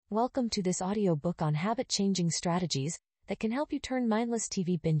Welcome to this audiobook on habit-changing strategies that can help you turn mindless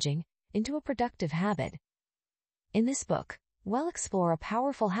TV binging into a productive habit. In this book, we'll explore a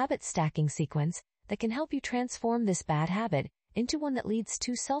powerful habit-stacking sequence that can help you transform this bad habit into one that leads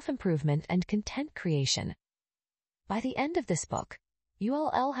to self-improvement and content creation. By the end of this book,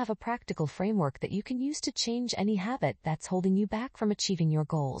 you'll have a practical framework that you can use to change any habit that's holding you back from achieving your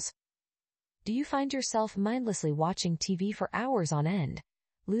goals. Do you find yourself mindlessly watching TV for hours on end,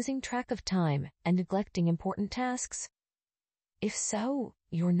 losing track of time and neglecting important tasks? If so,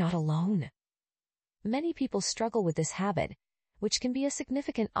 you're not alone. Many people struggle with this habit, which can be a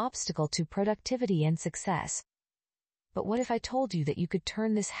significant obstacle to productivity and success. But what if I told you that you could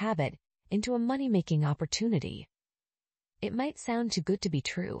turn this habit into a money-making opportunity? It might sound too good to be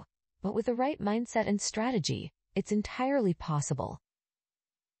true, but with the right mindset and strategy, it's entirely possible.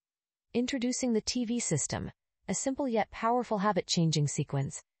 Introducing the TV system, a simple yet powerful habit-changing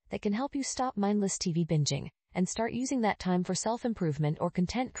sequence that can help you stop mindless TV binging and start using that time for self-improvement or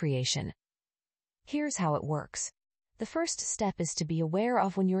content creation. Here's how it works. The first step is to be aware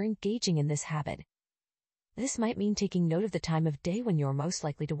of when you're engaging in this habit. This might mean taking note of the time of day when you're most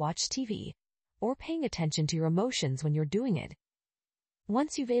likely to watch TV, or paying attention to your emotions when you're doing it.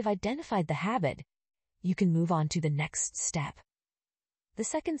 Once you've identified the habit, you can move on to the next step. The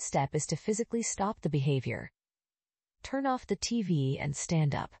second step is to physically stop the behavior. Turn off the TV and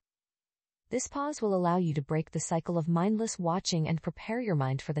stand up. This pause will allow you to break the cycle of mindless watching and prepare your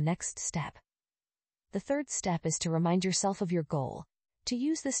mind for the next step. The third step is to remind yourself of your goal, to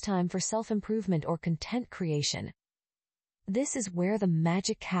use this time for self-improvement or content creation. This is where the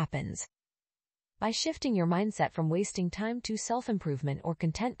magic happens. By shifting your mindset from wasting time to self-improvement or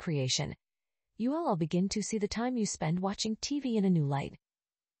content creation, you'll begin to see the time you spend watching TV in a new light.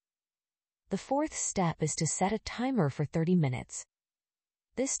 The fourth step is to set a timer for 30 minutes.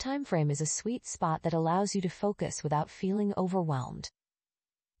 This time frame is a sweet spot that allows you to focus without feeling overwhelmed.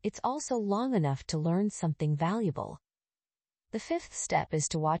 It's also long enough to learn something valuable. The fifth step is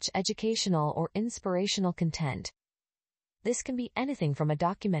to watch educational or inspirational content. This can be anything from a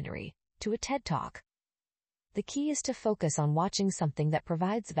documentary to a TED Talk. The key is to focus on watching something that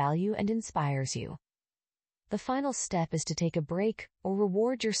provides value and inspires you. The final step is to take a break or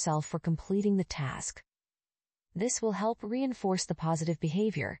reward yourself for completing the task. This will help reinforce the positive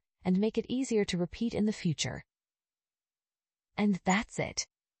behavior and make it easier to repeat in the future. And that's it.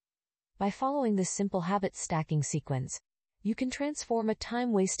 By following this simple habit-stacking sequence, you can transform a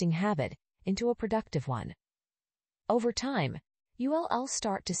time-wasting habit into a productive one. Over time, you'll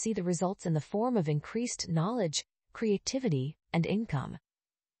start to see the results in the form of increased knowledge, creativity, and income.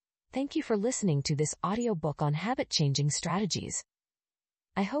 Thank you for listening to this audiobook on habit-changing strategies.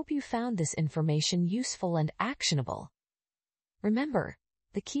 I hope you found this information useful and actionable. Remember,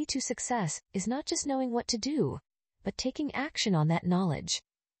 the key to success is not just knowing what to do, but taking action on that knowledge.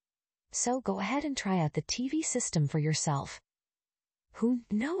 So go ahead and try out the TV system for yourself. Who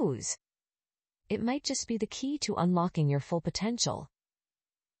knows? It might just be the key to unlocking your full potential.